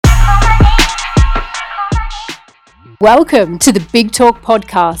Welcome to the Big Talk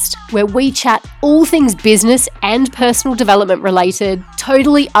podcast, where we chat all things business and personal development related,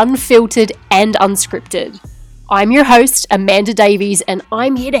 totally unfiltered and unscripted. I'm your host, Amanda Davies, and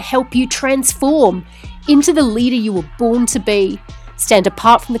I'm here to help you transform into the leader you were born to be, stand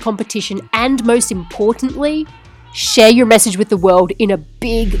apart from the competition, and most importantly, share your message with the world in a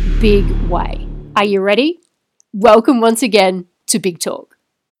big, big way. Are you ready? Welcome once again to Big Talk.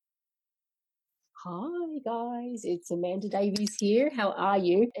 Hi guys, it's Amanda Davies here. How are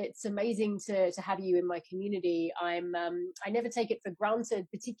you? It's amazing to have you in my community. I never take it for granted,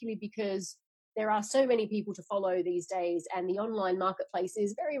 particularly because there are so many people to follow these days and the online marketplace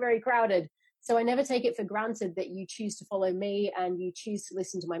is very, very crowded. So I never take it for granted that you choose to follow me and you choose to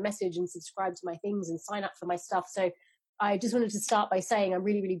listen to my message and subscribe to my things and sign up for my stuff. So I just wanted to start by saying I'm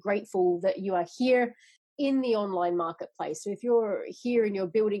really, really grateful that you are here in the online marketplace. So if you're here and you're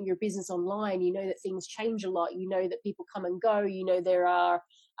building your business online, you know that things change a lot. You know that people come and go. You know there are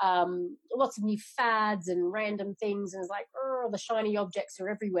lots of new fads and random things, and it's like, oh, the shiny objects are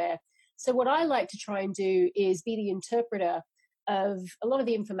everywhere. So what I like to try and do is be the interpreter of a lot of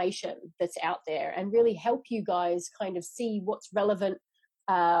the information that's out there and really help you guys kind of see what's relevant,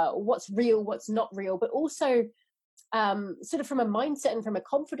 what's real, what's not real, but also sort of from a mindset and from a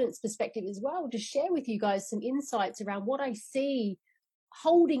confidence perspective as well, to share with you guys some insights around what I see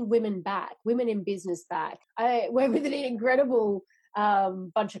holding women back, women in business back. I work with an incredible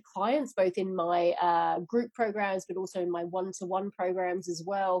bunch of clients, both in my group programs, but also in my one-to-one programs as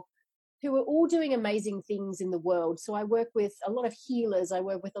well, who are all doing amazing things in the world. So I work with a lot of healers. I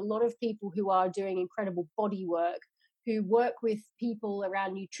work with a lot of people who are doing incredible body work, who work with people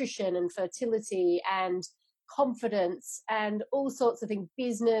around nutrition and fertility and confidence and all sorts of things,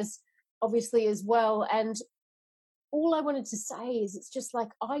 business obviously as well. And all I wanted to say is, it's just like,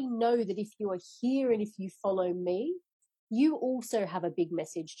 I know that if you are here and if you follow me, you also have a big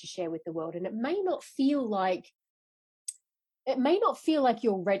message to share with the world. And it may not feel like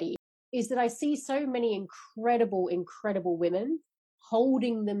you're ready. Is that I see so many incredible women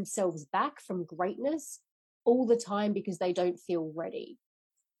holding themselves back from greatness all the time because they don't feel ready.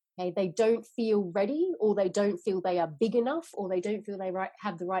 Okay, they don't feel ready, or they don't feel they are big enough, or they don't feel they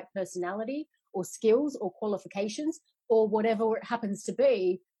have the right personality or skills or qualifications or whatever it happens to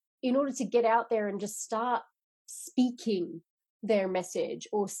be, in order to get out there and just start speaking their message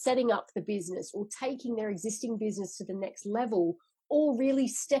or setting up the business or taking their existing business to the next level, or really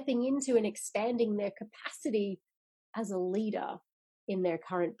stepping into and expanding their capacity as a leader in their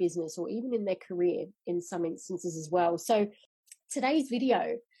current business or even in their career in some instances as well. So today's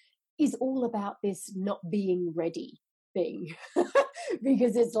video is all about this not being ready thing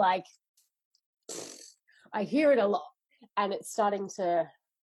because it's like, I hear it a lot and it's starting to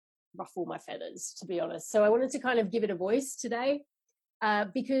ruffle my feathers, to be honest. So I wanted to kind of give it a voice today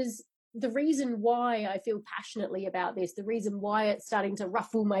because the reason why I feel passionately about this, the reason why it's starting to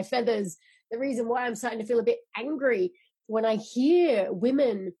ruffle my feathers, the reason why I'm starting to feel a bit angry when I hear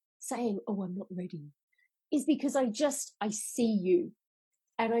women saying, oh, I'm not ready, is because I see you.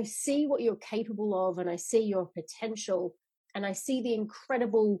 And I see what you're capable of, and I see your potential, and I see the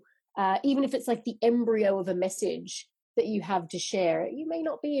incredible, even if it's like the embryo of a message that you have to share. You may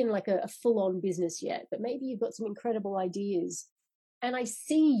not be in like a full-on business yet, but maybe you've got some incredible ideas. And I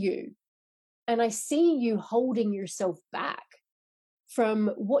see you, and I see you holding yourself back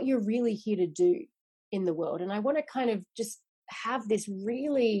from what you're really here to do in the world. And I want to kind of just have this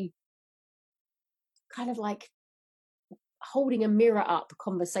really kind of like holding a mirror up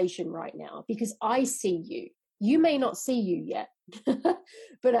conversation right now, because I see you. You may not see you yet,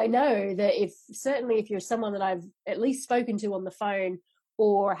 but I know that certainly if you're someone that I've at least spoken to on the phone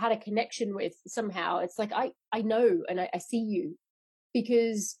or had a connection with somehow, it's like I know and I see you,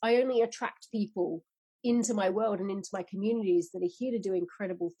 because I only attract people into my world and into my communities that are here to do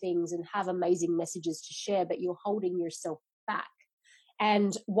incredible things and have amazing messages to share, but you're holding yourself back.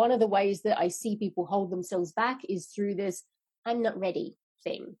 And one of the ways that I see people hold themselves back is through this I'm not ready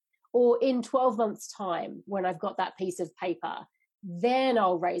thing. Or in 12 months' time, when I've got that piece of paper, then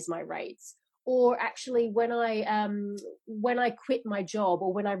I'll raise my rates. Or actually, when I quit my job,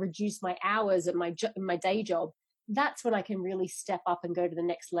 or when I reduce my hours at my day job, that's when I can really step up and go to the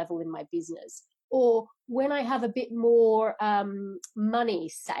next level in my business. Or when I have a bit more money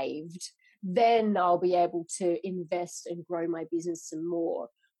saved, then I'll be able to invest and grow my business some more.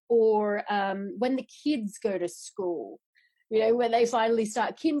 Or when the kids go to school, when they finally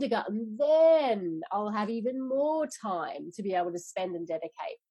start kindergarten, then I'll have even more time to be able to spend and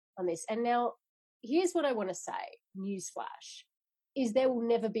dedicate on this. And now, here's what I want to say, newsflash, is there will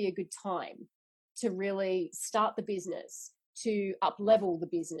never be a good time to really start the business, to up level the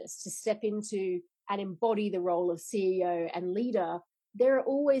business, to step into and embody the role of CEO and leader, there are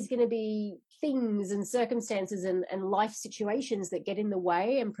always going to be things and circumstances and life situations that get in the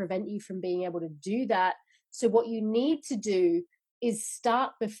way and prevent you from being able to do that. So what you need to do is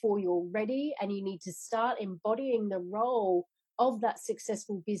start before you're ready, and you need to start embodying the role of that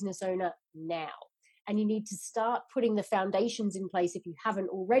successful business owner now. And you need to start putting the foundations in place, if you haven't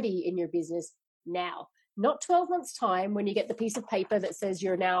already, in your business now. Not 12 months' time when you get the piece of paper that says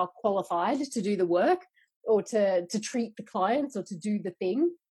you're now qualified to do the work or to treat the clients or to do the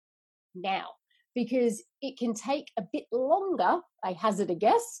thing. Now, because it can take a bit longer, I hazard a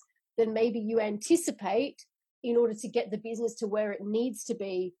guess, than maybe you anticipate, in order to get the business to where it needs to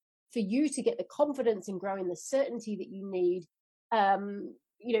be, for you to get the confidence and growing the certainty that you need,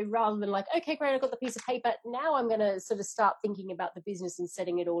 rather than like, okay, great, I've got the piece of paper. Now I'm going to sort of start thinking about the business and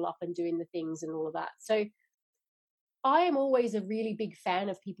setting it all up and doing the things and all of that. So I am always a really big fan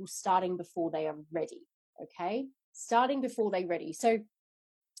of people starting before they are ready. Okay. Starting before they're ready. So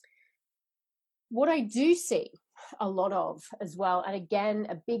what I do see a lot of as well, and again,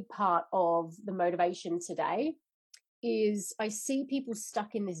 a big part of the motivation today, is I see people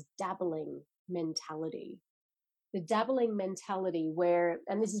stuck in this dabbling mentality. The dabbling mentality where,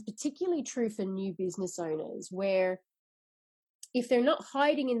 and this is particularly true for new business owners, where if they're not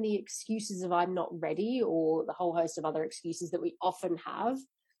hiding in the excuses of I'm not ready, or the whole host of other excuses that we often have,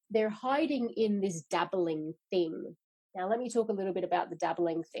 they're hiding in this dabbling thing. Now, let me talk a little bit about the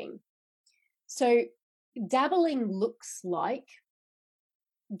dabbling thing. So dabbling looks like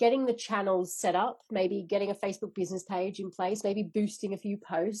getting the channels set up, maybe getting a Facebook business page in place, maybe boosting a few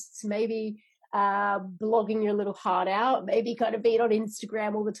posts, maybe blogging your little heart out, maybe kind of being on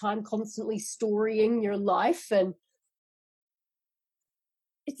Instagram all the time, constantly storying your life. And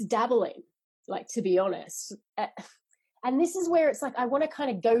it's dabbling, like, to be honest. And this is where it's like, I want to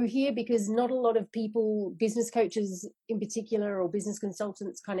kind of go here, because not a lot of people, business coaches in particular, or business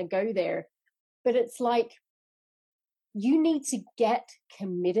consultants, kind of go there. But it's like, you need to get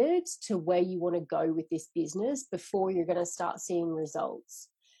committed to where you want to go with this business before you're going to start seeing results.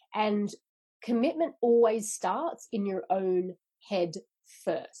 And commitment always starts in your own head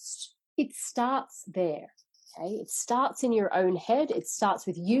first. It starts there. Okay. It starts in your own head. It starts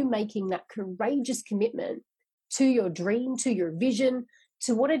with you making that courageous commitment to your dream, to your vision,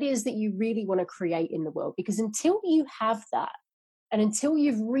 to what it is that you really want to create in the world. Because until you have that, and until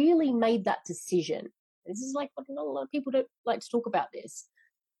you've really made that decision, this is like what a lot of people don't like to talk about this,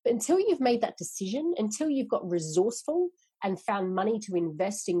 but until you've made that decision, until you've got resourceful and found money to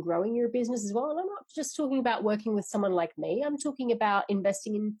invest in growing your business as well. And I'm not just talking about working with someone like me. I'm talking about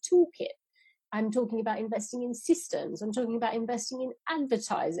investing in toolkit. I'm talking about investing in systems. I'm talking about investing in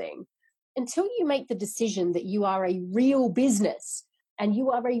advertising. Until you make the decision that you are a real business and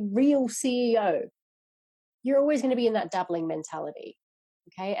you are a real CEO, you're always going to be in that dabbling mentality.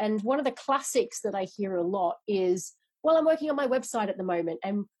 Okay. And one of the classics that I hear a lot is, well, I'm working on my website at the moment,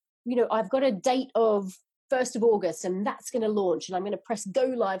 and, I've got a date of 1st of August and that's going to launch, and I'm going to press go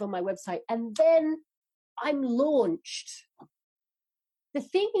live on my website, and then I'm launched. The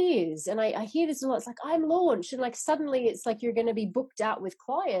thing is, and I hear this a lot, it's like, I'm launched, and like suddenly it's like you're going to be booked out with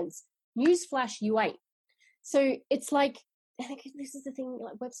clients. Newsflash, you ain't. So it's like, I think this is the thing,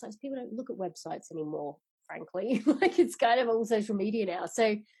 like websites, people don't look at websites anymore, frankly. Like, it's kind of all social media now.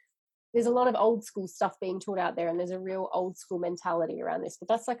 So there's a lot of old school stuff being taught out there, and there's a real old school mentality around this, but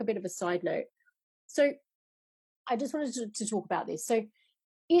that's like a bit of a side note. So I just wanted to talk about this. So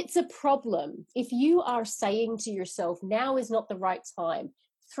it's a problem if you are saying to yourself, now is not the right time.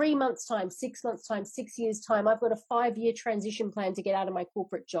 3 months time, 6 months time, 6 years time, I've got a 5-year transition plan to get out of my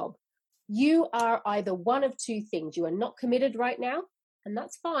corporate job. You are either one of two things. You are not committed right now, and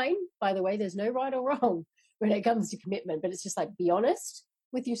that's fine. By the way, there's no right or wrong when it comes to commitment, but it's just like, be honest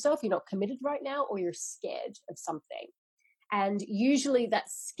with yourself. You're not committed right now, or you're scared of something. And usually that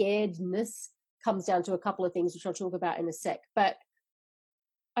scaredness comes down to a couple of things, which I'll talk about in a sec. But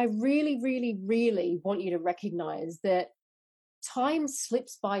I really, really, really want you to recognize that time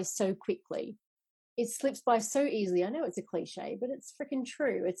slips by so quickly. It slips by so easily. I know it's a cliche, but it's freaking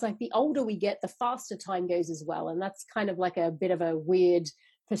true. It's like the older we get, the faster time goes as well. And that's kind of like a bit of a weird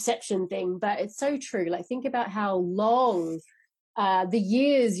perception thing, but it's so true. Like, think about how long the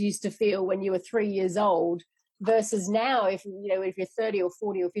years used to feel when you were 3 years old versus now, if you're 30 or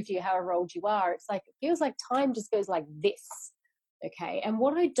 40 or 50 or however old you are, it's like, it feels like time just goes like this. Okay. And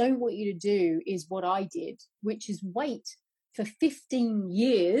what I don't want you to do is what I did, which is wait for 15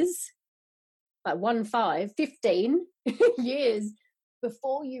 years, like 15 years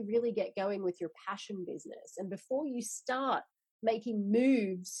before you really get going with your passion business and before you start making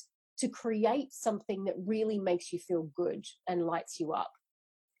moves to create something that really makes you feel good and lights you up.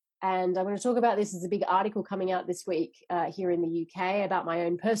 And I'm going to talk about this. There's a big article coming out this week here in the UK about my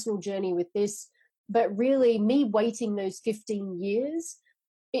own personal journey with this. But really, me waiting those 15 years,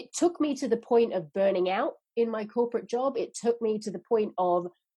 it took me to the point of burning out in my corporate job. It took me to the point of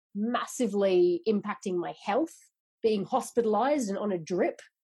massively impacting my health, being hospitalized and on a drip,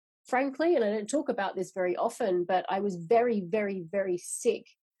 frankly. And I don't talk about this very often, but I was very, very, very sick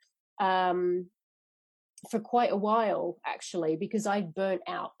for quite a while, actually, because I burnt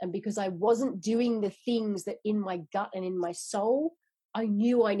out and because I wasn't doing the things that in my gut and in my soul, I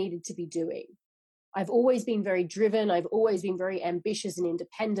knew I needed to be doing. I've always been very driven. I've always been very ambitious and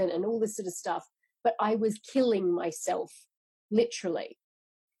independent and all this sort of stuff, but I was killing myself, literally.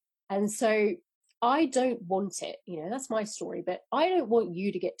 And so I don't want it, that's my story, but I don't want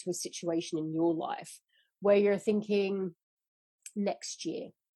you to get to a situation in your life where you're thinking next year,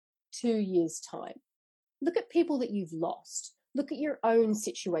 2 years' time. Look at people that you've lost. Look at your own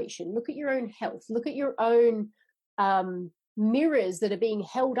situation. Look at your own health. Look at your own mirrors that are being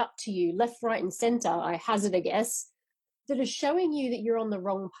held up to you left, right, and center, I hazard a guess, that are showing you that you're on the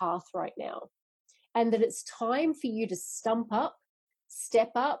wrong path right now and that it's time for you to stump up,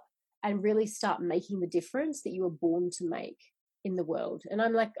 step up, and really start making the difference that you were born to make in the world. And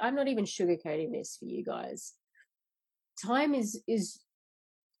I'm not even sugarcoating this for you guys. Time is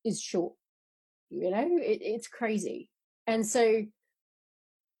short. It's crazy. And so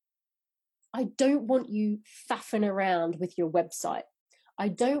I don't want you faffing around with your website. I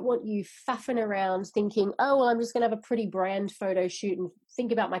don't want you faffing around thinking, oh, well, I'm just going to have a pretty brand photo shoot and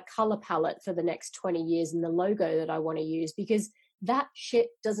think about my color palette for the next 20 years and the logo that I want to use, because that shit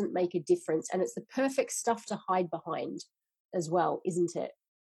doesn't make a difference. And it's the perfect stuff to hide behind as well, isn't it?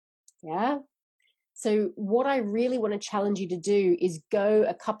 Yeah. So what I really want to challenge you to do is go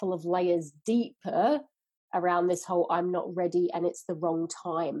a couple of layers deeper around this whole I'm not ready and it's the wrong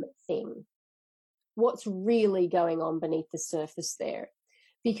time thing. What's really going on beneath the surface there?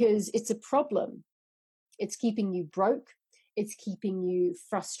 Because it's a problem. It's keeping you broke. It's keeping you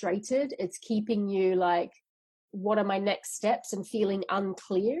frustrated. It's keeping you like, what are my next steps, and feeling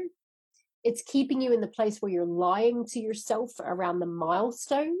unclear. It's keeping you in the place where you're lying to yourself around the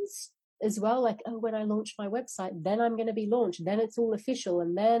milestones as well. Like, oh, when I launch my website, then I'm going to be launched. Then it's all official.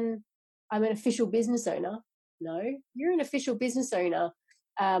 And then I'm an official business owner. No, you're an official business owner.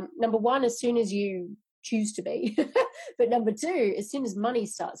 Number one, as soon as you choose to be. But number two, as soon as money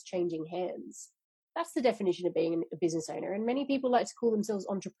starts changing hands. That's the definition of being a business owner. And many people like to call themselves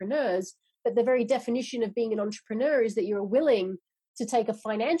entrepreneurs, but the very definition of being an entrepreneur is that you're willing to take a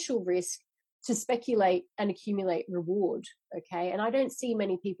financial risk to speculate and accumulate reward. Okay. And I don't see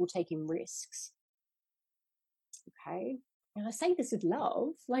many people taking risks. Okay. And I say this with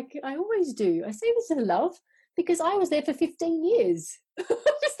love, like I always do. I say this with love because I was there for 15 years. I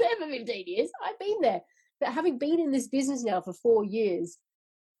was there for 15 years. I've been there. But having been in this business now for 4 years,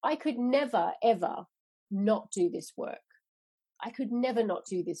 I could never, ever not do this work. I could never not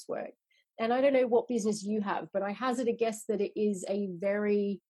do this work. And I don't know what business you have, but I hazard a guess that it is a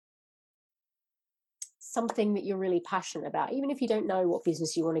very something that you're really passionate about, even if you don't know what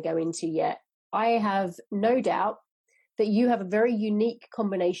business you want to go into yet. I have no doubt that you have a very unique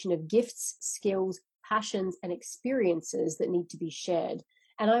combination of gifts, skills, passions, and experiences that need to be shared.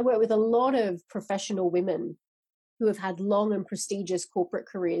 And I work with a lot of professional women who have had long and prestigious corporate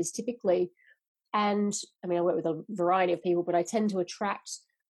careers typically. And I mean, I work with a variety of people, but I tend to attract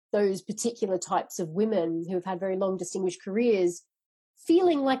those particular types of women who have had very long distinguished careers,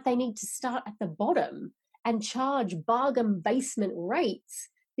 feeling like they need to start at the bottom and charge bargain basement rates,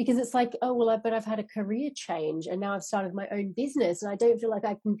 because it's like, oh, well, but I've had a career change and now I've started my own business and I don't feel like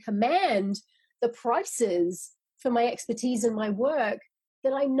I can command the prices for my expertise and my work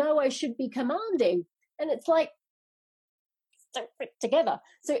that I know I should be commanding. And it's like, don't fit together.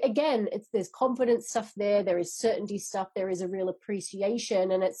 So again, there's confidence stuff there is certainty stuff, there is a real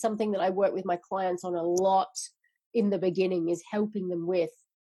appreciation, and it's something that I work with my clients on a lot in the beginning, is helping them with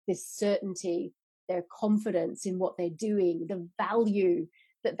this certainty, their confidence in what they're doing, the value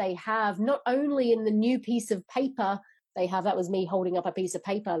that they have, not only in the new piece of paper they have. That was me holding up a piece of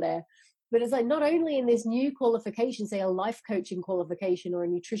paper there. But it's like not only in this new qualification, say a life coaching qualification or a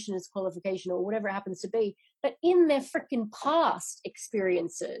nutritionist qualification or whatever it happens to be, but in their freaking past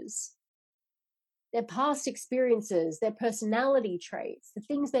experiences, their personality traits, the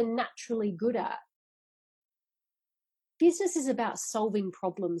things they're naturally good at. Business is about solving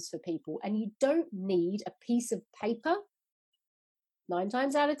problems for people, and you don't need a piece of paper. 9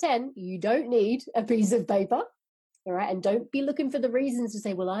 times out of 10, you don't need a piece of paper. All right. And don't be looking for the reasons to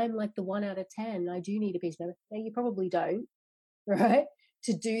say, well, I'm like the 1 out of 10. I do need a piece of paper. No, you probably don't. Right.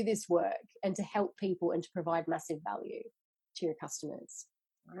 To do this work and to help people and to provide massive value to your customers.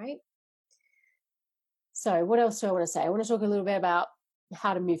 All right. So what else do I want to say? I want to talk a little bit about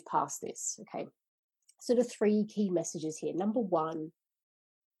how to move past this. Okay. So the 3 key messages here. Number 1,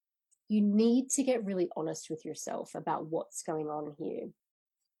 you need to get really honest with yourself about what's going on here.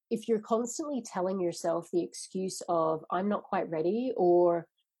 If you're constantly telling yourself the excuse of, I'm not quite ready, or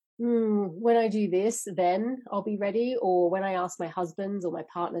when I do this, then I'll be ready, or when I ask my husband's or my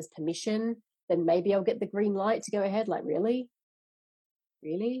partner's permission, then maybe I'll get the green light to go ahead. Like, really?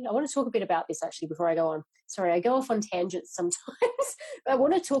 Really? I want to talk a bit about this actually before I go on. Sorry, I go off on tangents sometimes. But I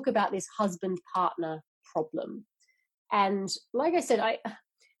want to talk about this husband-partner problem. And like I said,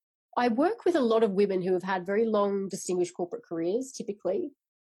 I work with a lot of women who have had very long, distinguished corporate careers, typically,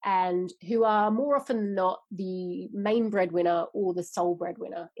 and who are more often than not the main breadwinner or the sole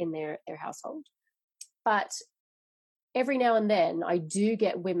breadwinner in their household. But every now and then I do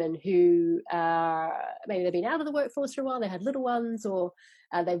get women who maybe they've been out of the workforce for a while, they had little ones, or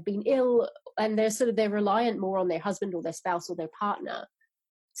they've been ill, and they're reliant more on their husband or their spouse or their partner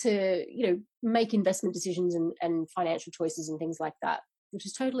to, make investment decisions and financial choices and things like that, which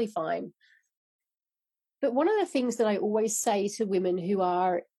is totally fine. But one of the things that I always say to women who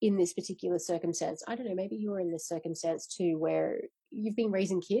are in this particular circumstance, I don't know, maybe you're in this circumstance too, where you've been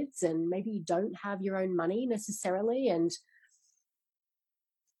raising kids and maybe you don't have your own money necessarily. And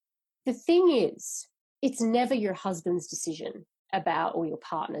the thing is, it's never your husband's decision about, or your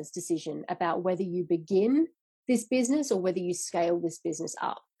partner's decision about whether you begin this business or whether you scale this business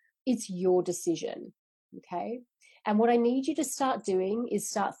up. It's your decision. Okay. And what I need you to start doing is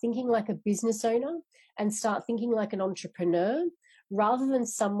start thinking like a business owner and start thinking like an entrepreneur, rather than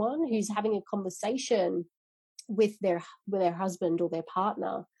someone who's having a conversation with their husband or their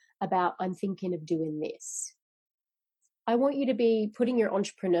partner about, I'm thinking of doing this. I want you to be putting your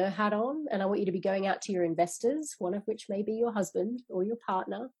entrepreneur hat on, and I want you to be going out to your investors, one of which may be your husband or your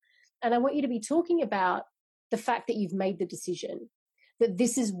partner. And I want you to be talking about the fact that you've made the decision, that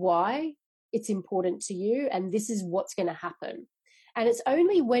this is why it's important to you and this is what's going to happen. And it's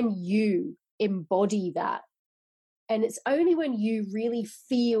only when you embody that, and it's only when you really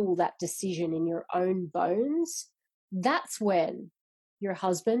feel that decision in your own bones, that's when your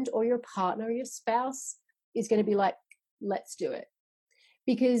husband or your partner or your spouse is going to be like, let's do it.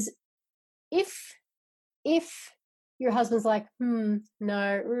 Because if your husband's like,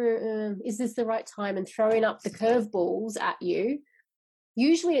 no, is this the right time, and throwing up the curveballs at you,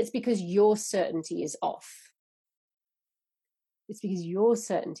 usually it's because your certainty is off. It's because your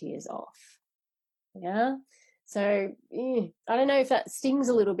certainty is off. Yeah. So I don't know if that stings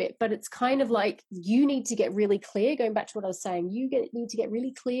a little bit, but it's kind of like you need to get really clear. Going back to what I was saying, need to get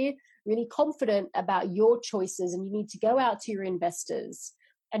really clear, really confident about your choices, and you need to go out to your investors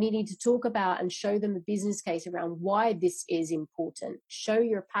and you need to talk about and show them the business case around why this is important. Show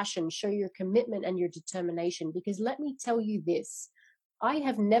your passion, show your commitment and your determination. Because let me tell you this, I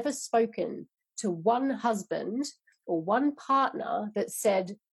have never spoken to one husband or one partner that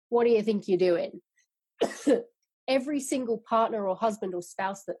said, what do you think you're doing? Every single partner or husband or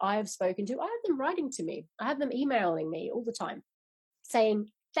spouse that I have spoken to, I have them writing to me. I have them emailing me all the time saying,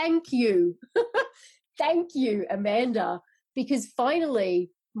 thank you. Thank you, Amanda, because finally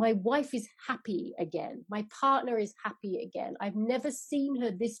my wife is happy again. My partner is happy again. I've never seen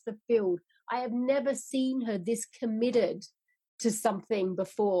her this fulfilled. I have never seen her this committed to something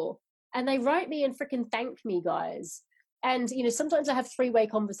before. And they write me and freaking thank me, guys. And, sometimes I have 3-way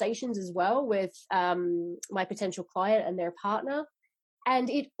conversations as well with my potential client and their partner. And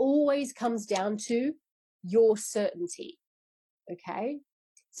it always comes down to your certainty. Okay.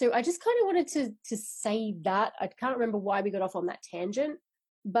 So I just kind of wanted to say that. I can't remember why we got off on that tangent,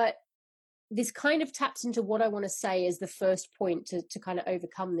 but this kind of taps into what I want to say as the first point to kind of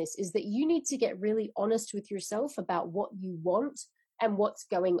overcome this, is that you need to get really honest with yourself about what you want and what's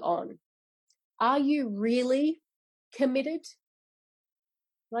going on. Are you really committed?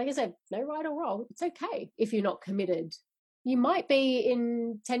 Like I said, no right or wrong. It's okay if you're not committed. You might be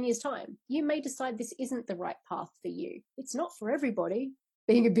in 10 years' time. You may decide this isn't the right path for you. It's not for everybody,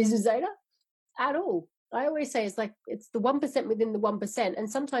 being a business owner, at all. I always say it's the 1% within the 1%.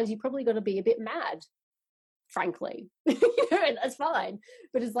 And sometimes you probably got to be a bit mad, frankly. And that's fine.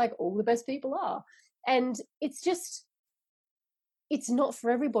 But it's like all the best people are. And it's not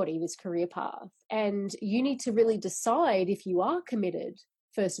for everybody, this career path. And you need to really decide if you are committed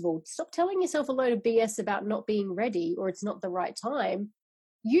first of all. Stop telling yourself a load of BS about not being ready or it's not the right time.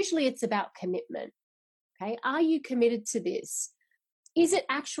 Usually it's about commitment. Okay. Are you committed to this? Is it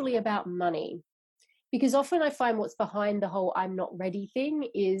actually about money? Because often I find what's behind the whole I'm not ready thing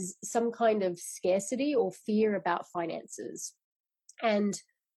is some kind of scarcity or fear about finances. And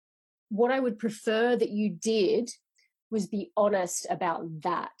what I would prefer that you did was be honest about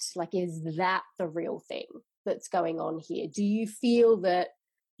that. Like, is that the real thing that's going on here? Do you feel that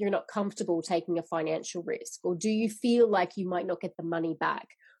you're not comfortable taking a financial risk? Or do you feel like you might not get the money back?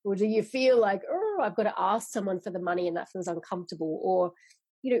 Or do you feel like, oh, I've got to ask someone for the money and that feels uncomfortable? Or,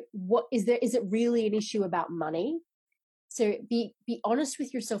 what is there? Is it really an issue about money? So be honest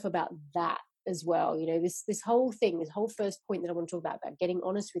with yourself about that as well. This whole thing, this whole first point that I want to talk about getting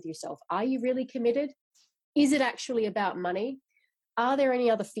honest with yourself. Are you really committed? Is it actually about money? Are there any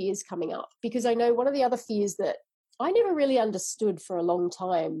other fears coming up? Because I know one of the other fears that I never really understood for a long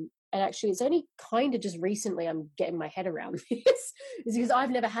time, and actually it's only kind of just recently I'm getting my head around this, is because I've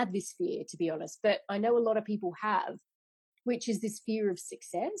never had this fear, to be honest, but I know a lot of people have, which is this fear of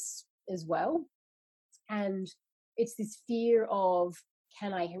success as well. And it's this fear of,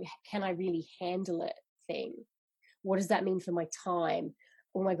 can I really handle it thing? What does that mean for my time?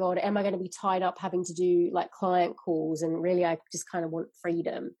 Oh my God, am I going to be tied up having to do like client calls? And really, I just kind of want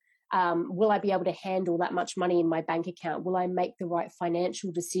freedom. Will I be able to handle that much money in my bank account? Will I make the right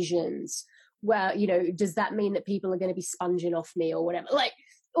financial decisions? Well, does that mean that people are going to be sponging off me or whatever? Like,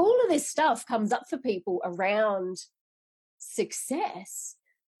 all of this stuff comes up for people around success.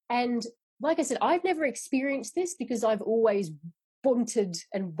 And like I said, I've never experienced this because I've always wanted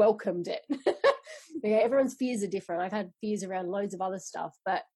and welcomed it. Everyone's fears are different. I've had fears around loads of other stuff,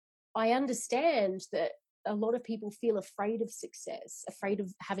 but I understand that a lot of people feel afraid of success, afraid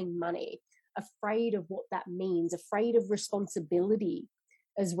of having money, afraid of what that means, afraid of responsibility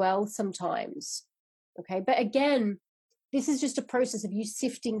as well sometimes. Okay. But again, this is just a process of you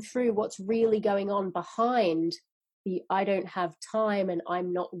sifting through what's really going on behind the I don't have time and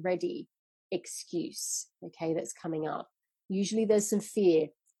I'm not ready excuse, okay, that's coming up. Usually there's some fear.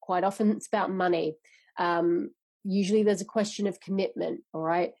 Quite often it's about money. Usually there's a question of commitment, all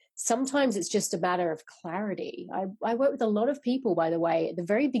right? Sometimes it's just a matter of clarity. I work with a lot of people, by the way, at the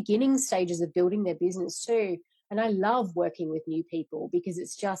very beginning stages of building their business too. And I love working with new people because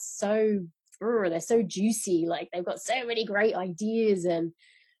it's just so, they're so juicy. Like they've got so many great ideas and,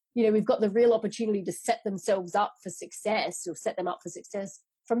 we've got the real opportunity to set themselves up for success or set them up for success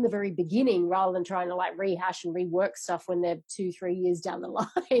from the very beginning rather than trying to like rehash and rework stuff when they're 2-3 years down the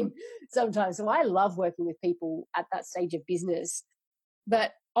line sometimes. So I love working with people at that stage of business.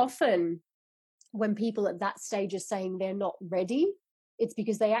 But often when people at that stage are saying they're not ready, it's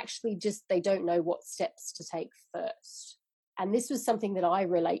because they actually they don't know what steps to take first. And this was something that I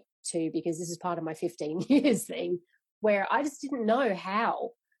relate to because this is part of my 15 years thing where I just didn't know how.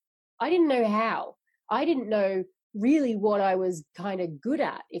 I didn't know really what I was kind of good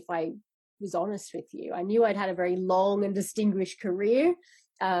at, if I was honest with you. I knew I'd had a very long and distinguished career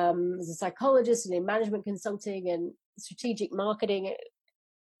as a psychologist and in management consulting and strategic marketing,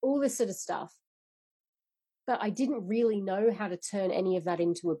 all this sort of stuff. But I didn't really know how to turn any of that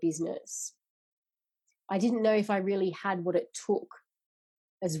into a business. I didn't know if I really had what it took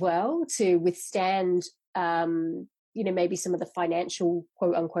as well to withstand maybe some of the financial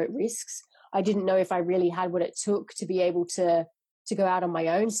quote unquote risks. I didn't know if I really had what it took to be able to go out on my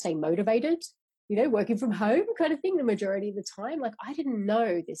own, stay motivated, working from home kind of thing the majority of the time. Like I didn't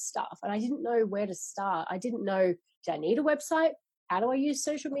know this stuff and I didn't know where to start. I didn't know, do I need a website? How do I use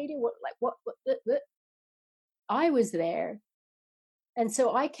social media? What. I was there. And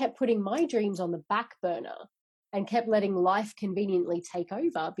so I kept putting my dreams on the back burner and kept letting life conveniently take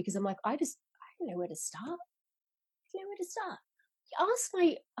over because I'm like, I don't know where to start. Ask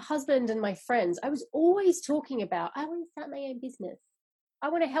my husband and my friends. I was always talking about, I want to start my own business. I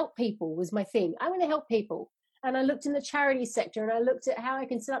want to help people was my thing. I want to help people. And I looked in the charity sector and I looked at how I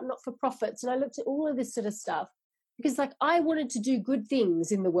can set up not-for-profits and I looked at all of this sort of stuff because like I wanted to do good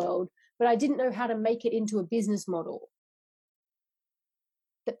things in the world, but I didn't know how to make it into a business model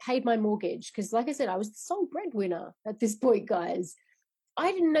that paid my mortgage. Because like I said, I was the sole breadwinner at this point, guys.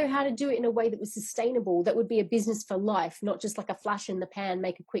 I didn't know how to do it in a way that was sustainable, that would be a business for life, not just like a flash in the pan,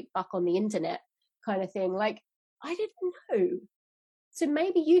 make a quick buck on the internet kind of thing. Like, I didn't know. So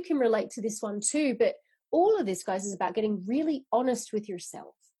maybe you can relate to this one too. But all of this, guys, is about getting really honest with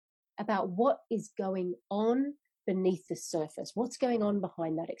yourself about what is going on beneath the surface. What's going on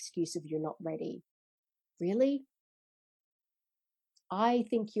behind that excuse of you're not ready? Really? I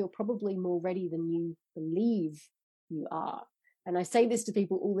think you're probably more ready than you believe you are. And I say this to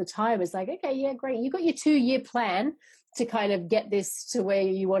people all the time. It's like, okay, yeah, great. You got your 2-year plan to kind of get this to where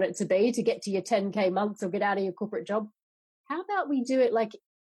you want it to be, to get to your 10K months or get out of your corporate job. How about we do it like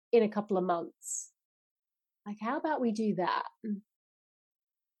in a couple of months? Like, how about we do that?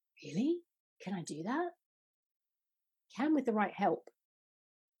 Really? Can I do that? Can with the right help.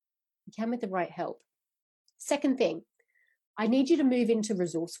 Can with the right help. Second thing, I need you to move into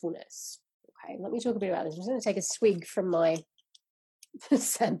resourcefulness. Okay, let me talk a bit about this. I'm just going to take a swig from my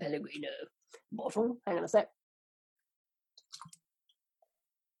San Pellegrino bottle. Hang on a sec.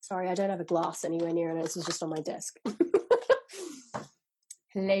 Sorry, I don't have a glass anywhere near it. This is just on my desk.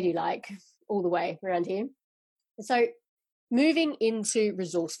 Ladylike all the way around here. So moving into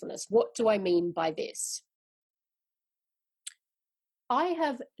resourcefulness, what do I mean by this? I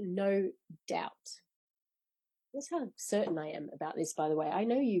have no doubt. That's how certain I am about this, by the way. I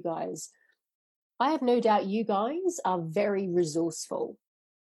know you guys. I have no doubt you guys are very resourceful.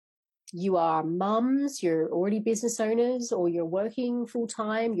 You are mums, you're already business owners, or you're working full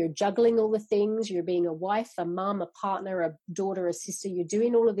time, you're juggling all the things, you're being a wife, a mum, a partner, a daughter, a sister, you're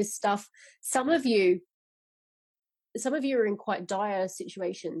doing all of this stuff. Some of you are in quite dire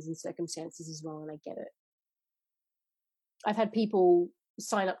situations and circumstances as well, and I get it. I've had people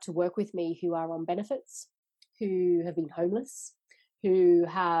sign up to work with me who are on benefits, who have been homeless, who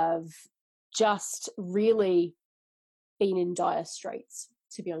have just really been in dire straits,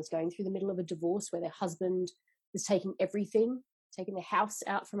 to be honest, going through the middle of a divorce where their husband is taking everything, taking the house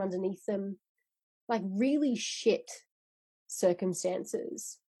out from underneath them, like really shit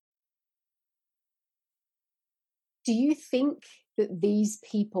circumstances. Do you think that these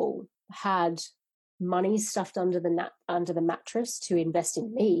people had money stuffed under the mattress to invest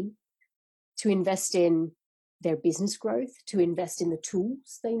in me, to invest in their business growth, to invest in the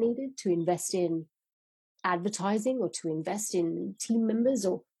tools they needed, to invest in advertising, or to invest in team members?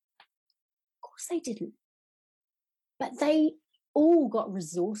 Or, of course they didn't. But they all got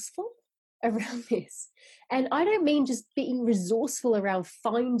resourceful around this. And I don't mean just being resourceful around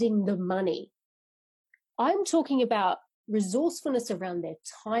finding the money. I'm talking about resourcefulness around their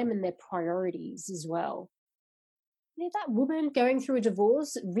time and their priorities as well. You know, that woman going through a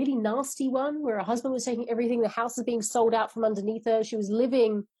divorce, really nasty one, where her husband was taking everything, the house is being sold out from underneath her, she was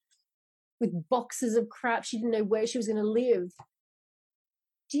living with boxes of crap, she didn't know where she was going to live.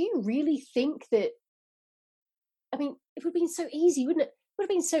 Do you really think that, I mean, it would have been so easy, wouldn't it? It would have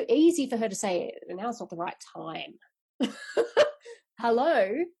been so easy for her to say, now's not the right time. Hello?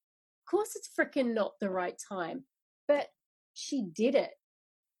 Of course it's freaking not the right time. But she did it.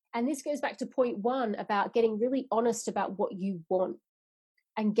 And this goes back to point 1 about getting really honest about what you want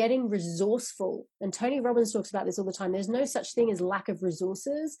and getting resourceful. And Tony Robbins talks about this all the time. There's no such thing as lack of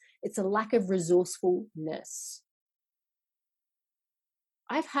resources. It's a lack of resourcefulness.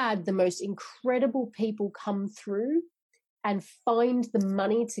 I've had the most incredible people come through and find the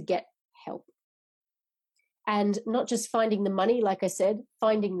money to get help. And not just finding the money, like I said,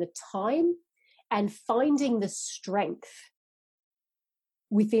 finding the time and finding the strength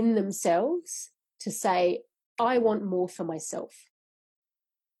within themselves to say, I want more for myself.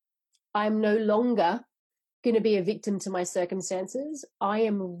 I'm no longer going to be a victim to my circumstances. I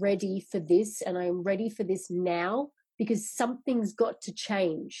am ready for this, and I am ready for this now, because something's got to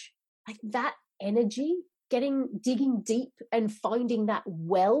change. Like that energy, digging deep and finding that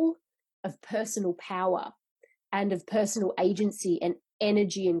well of personal power and of personal agency and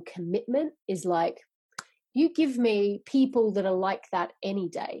energy and commitment is like, you give me people that are like that any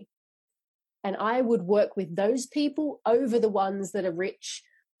day. And I would work with those people over the ones that are rich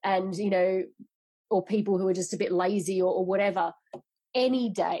and, you know, or people who are just a bit lazy or whatever, any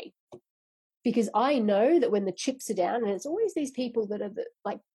day. Because I know that when the chips are down, and it's always these people that are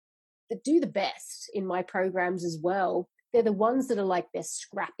that do the best in my programs as well, they're the ones that are like, they're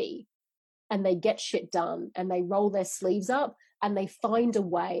scrappy and they get shit done and they roll their sleeves up and they find a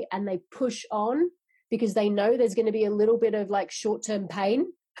way and they push on, because they know there's going to be a little bit of like short-term pain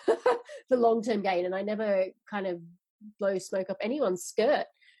for long-term gain. And I never kind of blow smoke up anyone's skirt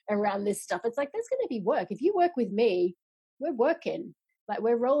around this stuff. It's like, there's going to be work. If you work with me, we're working. Like,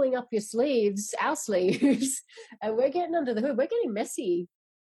 we're rolling up your sleeves, our sleeves, and we're getting under the hood. We're getting messy.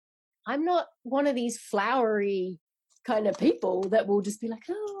 I'm not one of these flowery kind of people that will just be like,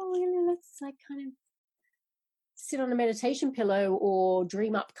 oh, you know, let's like kind of sit on a meditation pillow or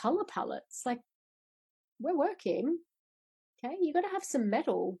dream up color palettes. Like, we're working. Okay, you got to have some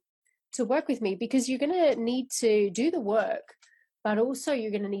metal to work with me, because you're going to need to do the work, but also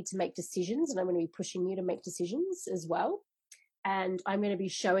you're going to need to make decisions, and I'm going to be pushing you to make decisions as well. And I'm going to be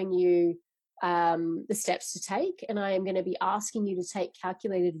showing you the steps to take, and I am going to be asking you to take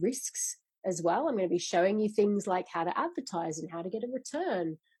calculated risks as well. I'm going to be showing you things like how to advertise and how to get a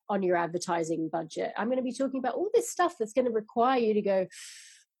return on your advertising budget. I'm going to be talking about all this stuff that's going to require you to go,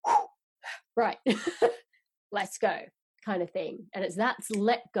 right, let's go kind of thing. And it's that's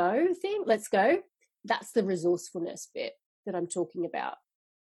let go thing, let's go. That's the resourcefulness bit that I'm talking about.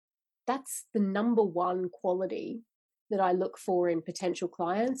 That's the number one quality that I look for in potential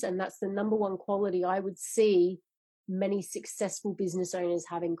clients. And that's the number one quality I would see many successful business owners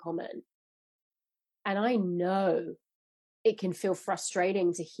have in common. And I know it can feel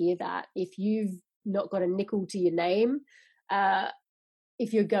frustrating to hear that if you've not got a nickel to your name,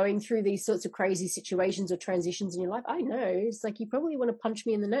 if you're going through these sorts of crazy situations or transitions in your life. I know it's like you probably want to punch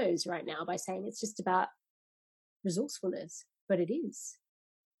me in the nose right now by saying it's just about resourcefulness, but it is.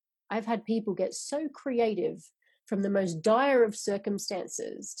 I've had people get so creative from the most dire of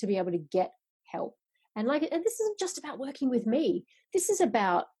circumstances to be able to get help. And this isn't just about working with me. This is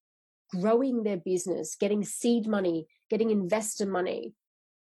about growing their business, getting seed money, getting investor money,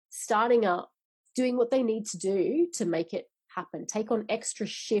 starting up, doing what they need to do to make it happen, take on extra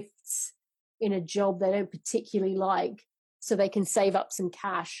shifts in a job they don't particularly like so they can save up some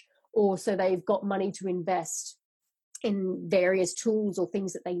cash, or so they've got money to invest in various tools or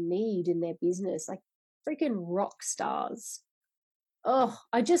things that they need in their business. Like freaking rock stars. Oh,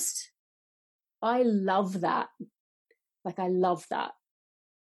 I love that. Like, I love that.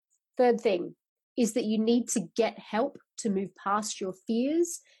 Third thing is that you need to get help to move past your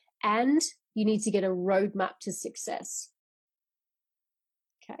fears, and you need to get a roadmap to success.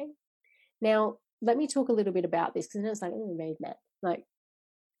 Okay. Now, let me talk a little bit about this, because I know it's like, oh, roadmap. Like,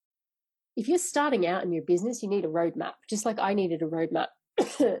 if you're starting out in your business, you need a roadmap, just like I needed a roadmap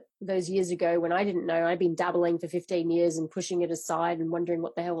those years ago when I didn't know. I'd been dabbling for 15 years and pushing it aside and wondering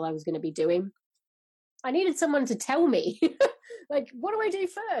what the hell I was going to be doing. I needed someone to tell me, like, what do I do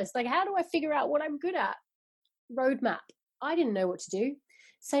first? Like, how do I figure out what I'm good at? Roadmap. I didn't know what to do.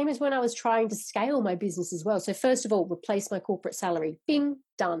 Same as when I was trying to scale my business as well. So first of all, replace my corporate salary. Bing,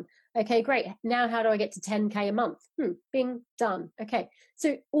 done. Okay, great. Now how do I get to 10K a month? Bing, done. Okay.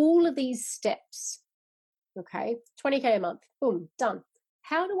 So all of these steps, okay, 20K a month, boom, done.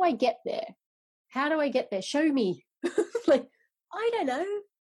 How do I get there? How do I get there? Show me. Like, I don't know.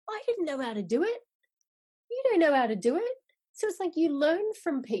 I didn't know how to do it. You don't know how to do it. So it's like you learn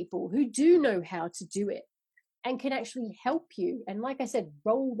from people who do know how to do it and can actually help you. And like I said,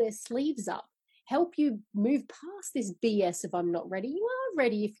 roll their sleeves up, help you move past this BS of I'm not ready. You are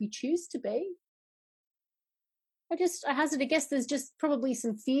ready if you choose to be. I hazard a guess there's just probably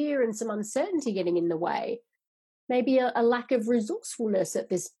some fear and some uncertainty getting in the way. Maybe a lack of resourcefulness at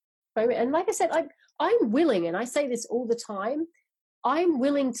this moment. And like I said, I'm willing, and I say this all the time, I'm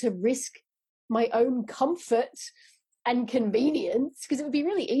willing to risk my own comfort and convenience, because it would be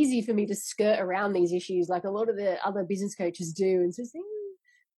really easy for me to skirt around these issues like a lot of the other business coaches do. And so,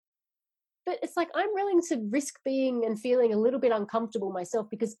 but it's like I'm willing to risk being and feeling a little bit uncomfortable myself,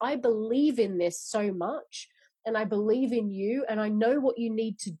 because I believe in this so much, and I believe in you, and I know what you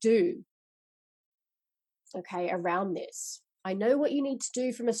need to do, okay, around this. I know what you need to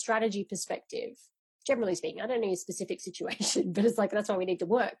do from a strategy perspective. Generally speaking, I don't need a specific situation, but it's like that's why we need to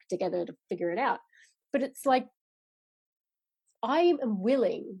work together to figure it out. But it's like I am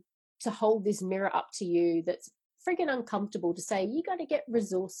willing to hold this mirror up to you that's freaking uncomfortable, to say, you got to get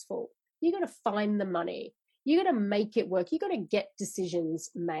resourceful. You got to find the money. You got to make it work. You got to get decisions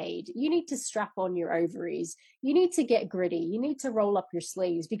made. You need to strap on your ovaries. You need to get gritty. You need to roll up your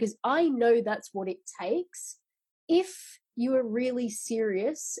sleeves, because I know that's what it takes. If you are really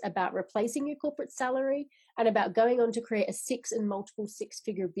serious about replacing your corporate salary and about going on to create a 6 and multiple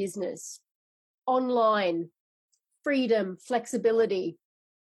 6-figure business, online, freedom, flexibility,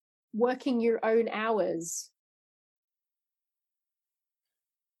 working your own hours,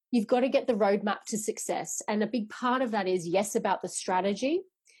 you've got to get the roadmap to success. And a big part of that is, yes, about the strategy.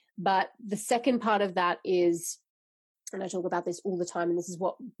 But the second part of that is, and I talk about this all the time, and this is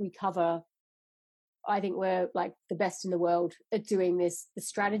what we cover, I think we're like the best in the world at doing this, the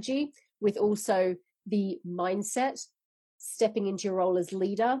strategy, with also the mindset, stepping into your role as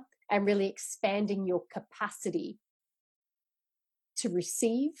leader and really expanding your capacity to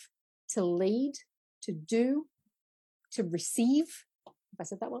receive, to lead, to do, to receive. If I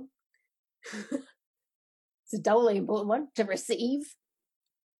said that one, it's a doubly important one, to receive.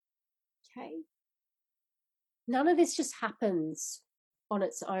 Okay. None of this just happens on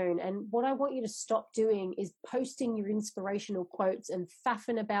its own. And what I want you to stop doing is posting your inspirational quotes and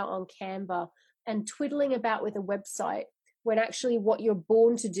faffing about on Canva and twiddling about with a website when actually what you're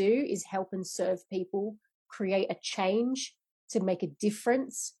born to do is help and serve people, create a change, to make a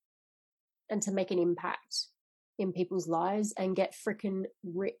difference, and to make an impact in people's lives and get freaking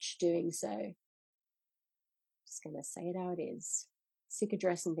rich doing so. Just going to say it how it is. Sick of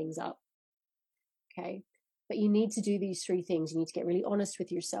dressing things up. Okay. But you need to do these three things. You need to get really honest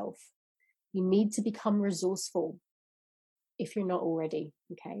with yourself. You need to become resourceful if you're not already.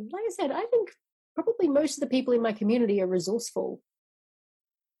 Okay. Like I said, I think probably most of the people in my community are resourceful,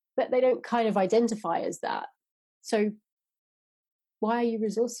 but they don't kind of identify as that. So why are you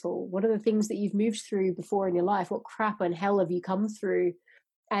resourceful? What are the things that you've moved through before in your life? What crap and hell have you come through?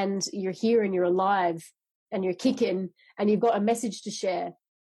 And you're here and you're alive and you're kicking and you've got a message to share.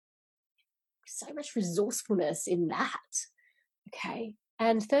 So much resourcefulness in that. Okay.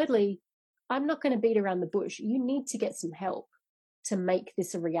 And thirdly, I'm not going to beat around the bush. You need to get some help to make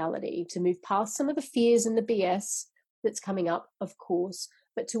this a reality, to move past some of the fears and the BS that's coming up, of course,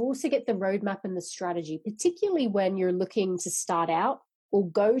 but to also get the roadmap and the strategy, particularly when you're looking to start out or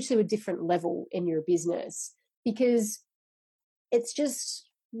go to a different level in your business, because it's just,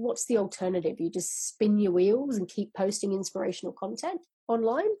 what's the alternative? You just spin your wheels and keep posting inspirational content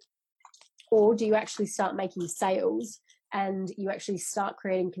online? Or do you actually start making sales and you actually start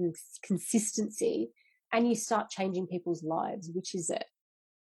creating consistency and you start changing people's lives? Which is it?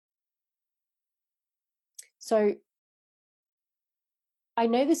 So I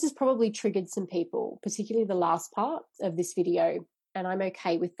know this has probably triggered some people, particularly the last part of this video, and I'm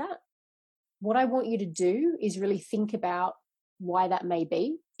okay with that. What I want you to do is really think about why that may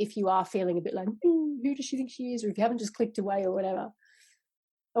be. If you are feeling a bit like, who does she think she is? Or if you haven't just clicked away or whatever,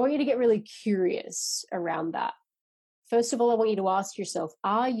 I want you to get really curious around that. First of all, I want you to ask yourself,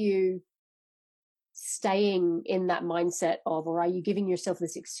 are you staying in that mindset of, or are you giving yourself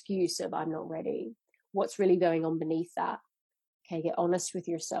this excuse of, I'm not ready? What's really going on beneath that? Okay, get honest with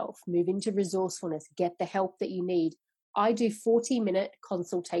yourself, move into resourcefulness, get the help that you need. I do 40-minute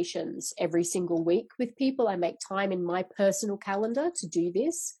consultations every single week with people. I make time in my personal calendar to do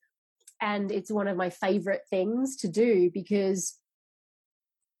this. And it's one of my favorite things to do because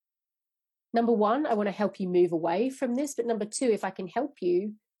number one, I want to help you move away from this. But number two, if I can help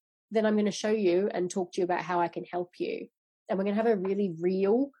you, then I'm going to show you and talk to you about how I can help you. And we're going to have a really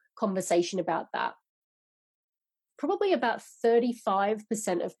real conversation about that. Probably about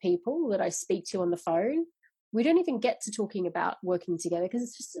 35% of people that I speak to on the phone, we don't even get to talking about working together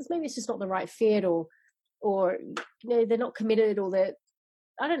because maybe it's just not the right fit, or they're not committed, or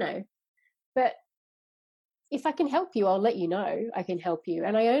I don't know. But if I can help you, I'll let you know I can help you.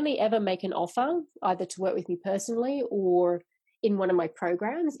 And I only ever make an offer either to work with me personally or in one of my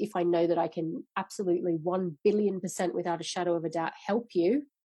programs if I know that I can absolutely 1 billion% without a shadow of a doubt help you,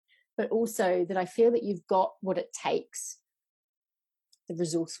 but also that I feel that you've got what it takes, the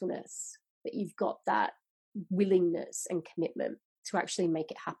resourcefulness, that you've got that willingness and commitment to actually make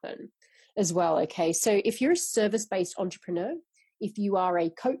it happen as well. Okay, so if you're a service-based entrepreneur, if you are a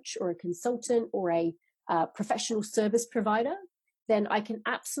coach or a consultant or a professional service provider, then I can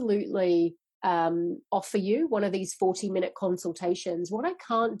absolutely offer you one of these 40-minute consultations. What I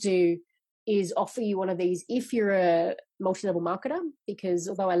can't do is offer you one of these if you're a multi-level marketer, because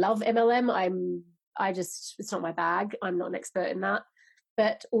although I love MLM, it's not my bag. I'm not an expert in that.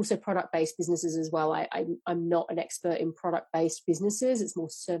 But also product-based businesses as well. I'm not an expert in product-based businesses. It's more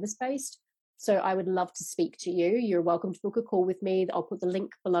service-based. So I would love to speak to you. You're welcome to book a call with me. I'll put the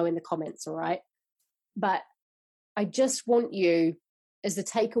link below in the comments, all right? But I just want you, as the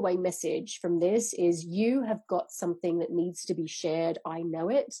takeaway message from this is, you have got something that needs to be shared. I know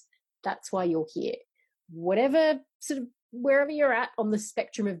it. That's why you're here. Whatever wherever you're at on the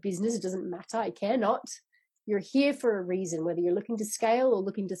spectrum of business, it doesn't matter. I care not. You're here for a reason, whether you're looking to scale or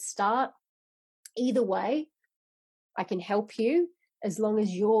looking to start. Either way, I can help you as long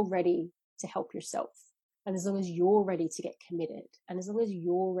as you're ready to help yourself, and as long as you're ready to get committed, and as long as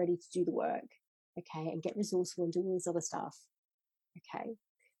you're ready to do the work, okay, and get resourceful and do all this other stuff, okay.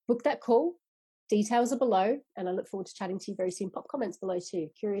 Book that call. Details are below, and I look forward to chatting to you very soon. Pop comments below too.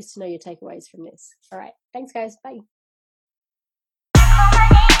 Curious to know your takeaways from this. All right. Thanks, guys. Bye.